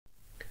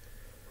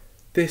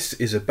This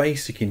is a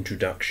basic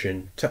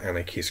introduction to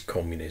anarchist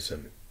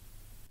communism.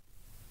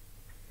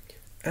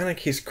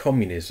 Anarchist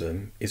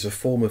communism is a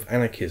form of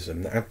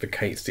anarchism that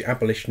advocates the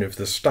abolition of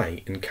the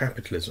state and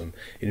capitalism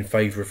in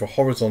favour of a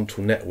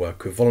horizontal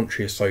network of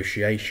voluntary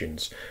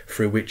associations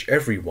through which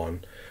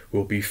everyone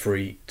will be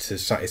free to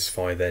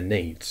satisfy their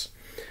needs.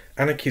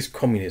 Anarchist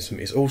communism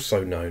is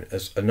also known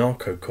as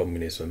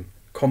anarcho-communism,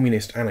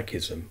 communist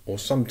anarchism, or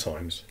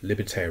sometimes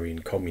libertarian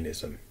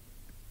communism.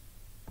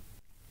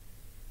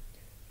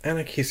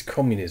 Anarchist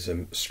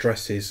communism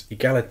stresses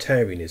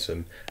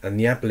egalitarianism and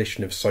the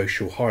abolition of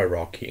social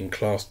hierarchy and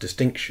class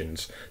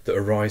distinctions that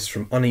arise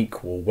from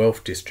unequal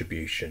wealth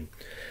distribution.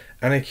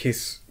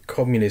 Anarchist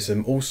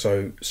communism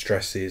also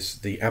stresses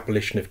the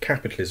abolition of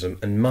capitalism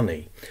and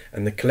money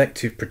and the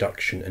collective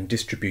production and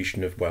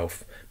distribution of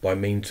wealth by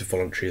means of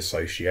voluntary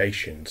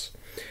associations.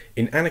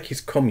 In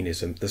anarchist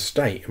communism, the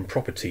state and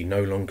property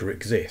no longer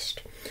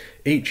exist.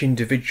 Each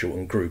individual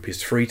and group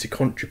is free to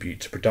contribute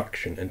to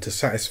production and to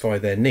satisfy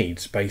their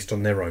needs based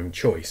on their own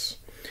choice.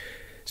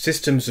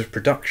 Systems of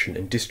production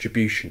and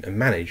distribution are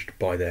managed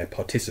by their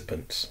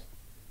participants.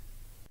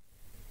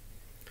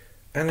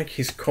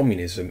 Anarchist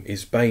communism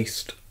is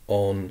based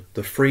on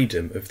the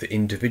freedom of the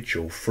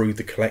individual through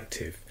the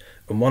collective,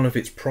 and one of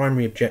its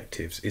primary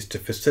objectives is to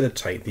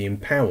facilitate the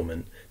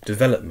empowerment,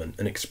 development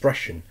and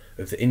expression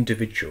of the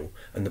individual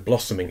and the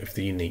blossoming of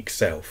the unique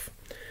self.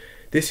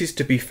 This is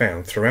to be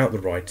found throughout the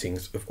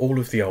writings of all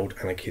of the old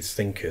anarchist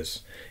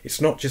thinkers.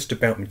 It's not just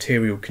about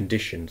material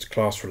conditions,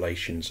 class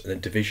relations and the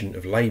division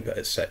of labour,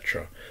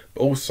 etc.,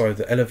 but also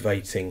the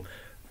elevating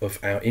of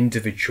our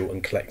individual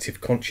and collective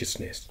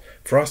consciousness,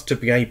 for us to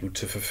be able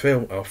to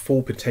fulfil our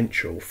full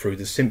potential through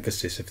the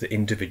synthesis of the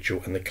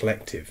individual and the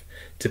collective,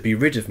 to be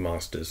rid of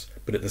masters,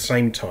 but at the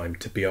same time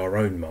to be our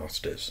own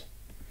masters.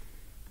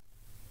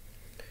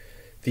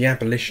 The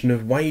abolition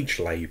of wage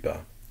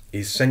labour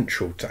is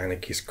central to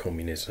anarchist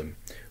communism.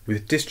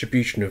 With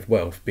distribution of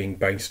wealth being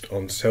based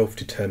on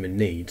self-determined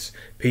needs,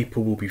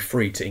 people will be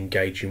free to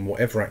engage in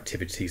whatever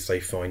activities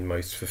they find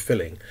most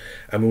fulfilling,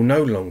 and will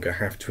no longer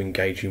have to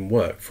engage in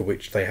work for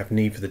which they have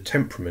neither the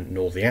temperament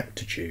nor the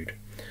aptitude.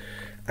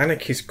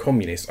 Anarchist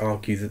communists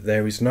argue that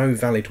there is no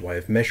valid way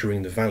of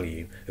measuring the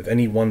value of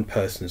any one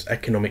person's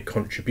economic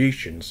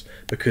contributions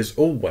because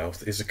all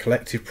wealth is a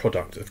collective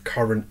product of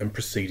current and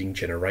preceding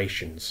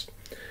generations.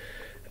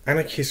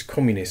 Anarchist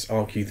communists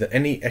argue that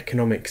any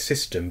economic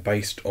system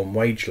based on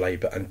wage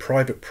labour and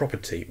private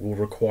property will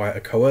require a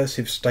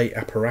coercive state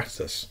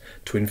apparatus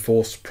to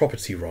enforce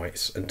property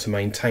rights and to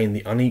maintain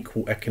the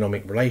unequal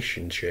economic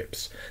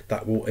relationships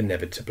that will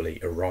inevitably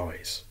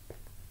arise.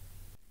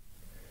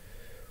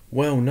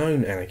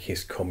 Well-known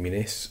anarchist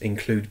communists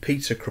include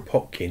Peter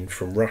Kropotkin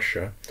from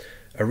Russia,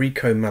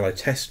 Enrico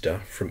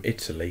Malatesta from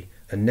Italy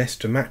and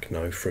Nestor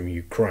Makhno from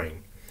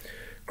Ukraine.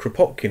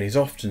 Kropotkin is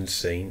often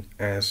seen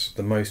as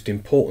the most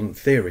important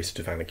theorist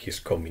of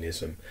anarchist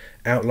communism,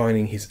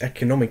 outlining his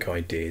economic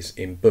ideas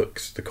in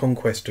books The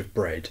Conquest of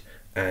Bread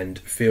and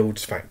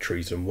Fields,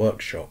 Factories and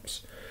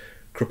Workshops.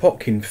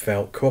 Kropotkin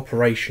felt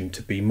cooperation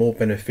to be more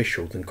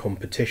beneficial than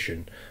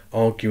competition,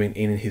 arguing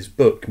in his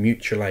book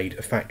Mutual Aid,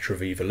 A Factor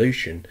of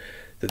Evolution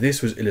that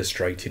this was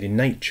illustrated in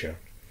nature.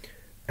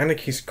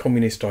 Anarchist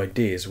communist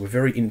ideas were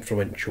very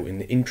influential in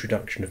the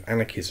introduction of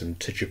anarchism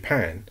to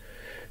Japan,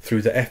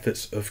 through the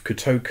efforts of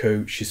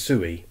Kotoko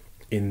Shisui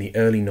in the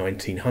early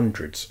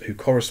 1900s, who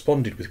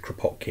corresponded with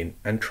Kropotkin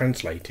and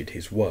translated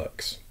his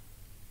works.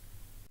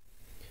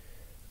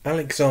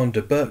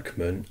 Alexander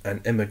Berkman and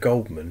Emma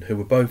Goldman, who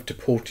were both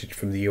deported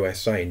from the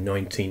USA in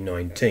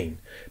 1919,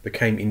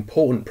 became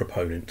important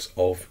proponents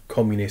of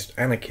communist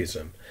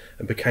anarchism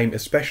and became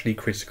especially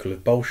critical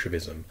of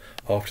Bolshevism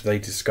after they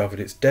discovered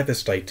its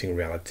devastating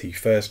reality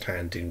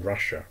first-hand in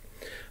Russia,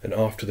 and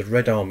after the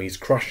Red Army's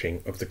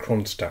crushing of the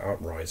Kronstadt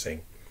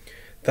uprising.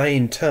 They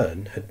in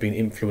turn had been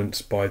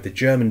influenced by the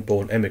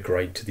German-born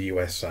emigre to the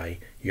USA,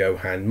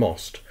 Johann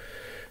Most,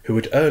 who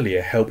had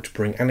earlier helped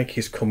bring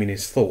anarchist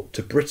communist thought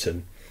to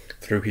Britain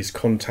through his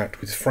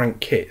contact with Frank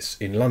Kitz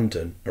in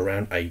London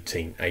around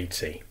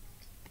 1880.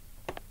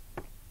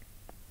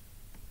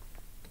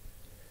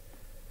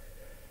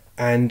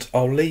 And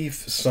I'll leave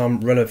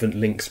some relevant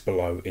links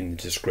below in the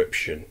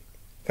description.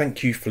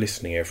 Thank you for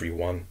listening,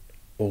 everyone.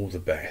 All the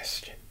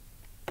best.